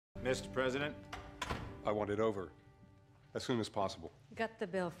Mr. President? I want it over as soon as possible. Got the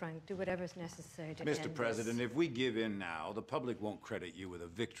bill, Frank. Do whatever's necessary to end Mr. President, this. if we give in now, the public won't credit you with a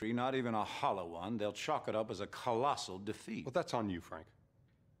victory, not even a hollow one. They'll chalk it up as a colossal defeat. Well, that's on you, Frank.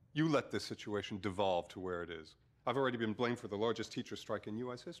 You let this situation devolve to where it is. I've already been blamed for the largest teacher strike in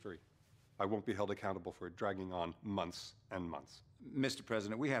U.S. history. I won't be held accountable for it dragging on months and months. Mr.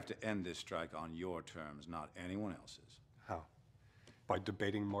 President, we have to end this strike on your terms, not anyone else's. How? By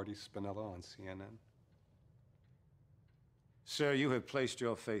debating Marty Spinella on CNN? Sir, you have placed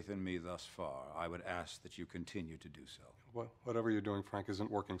your faith in me thus far. I would ask that you continue to do so. Well, whatever you're doing, Frank, isn't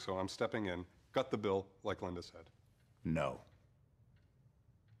working, so I'm stepping in. Gut the bill, like Linda said. No.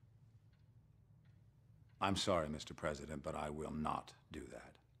 I'm sorry, Mr. President, but I will not do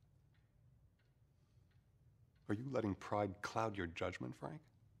that. Are you letting pride cloud your judgment, Frank?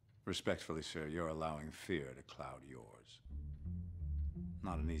 Respectfully, sir, you're allowing fear to cloud yours.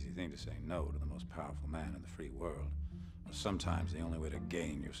 Not an easy thing to say no to the most powerful man in the free world. Sometimes the only way to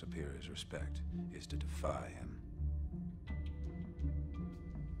gain your superior's respect is to defy him.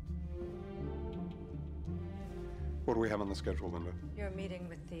 What do we have on the schedule, Linda? Your meeting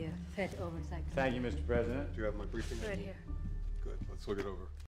with the Fed Oversight Committee. Thank you, Mr. President. Do you have my briefing? Right here. Good. Let's look it over.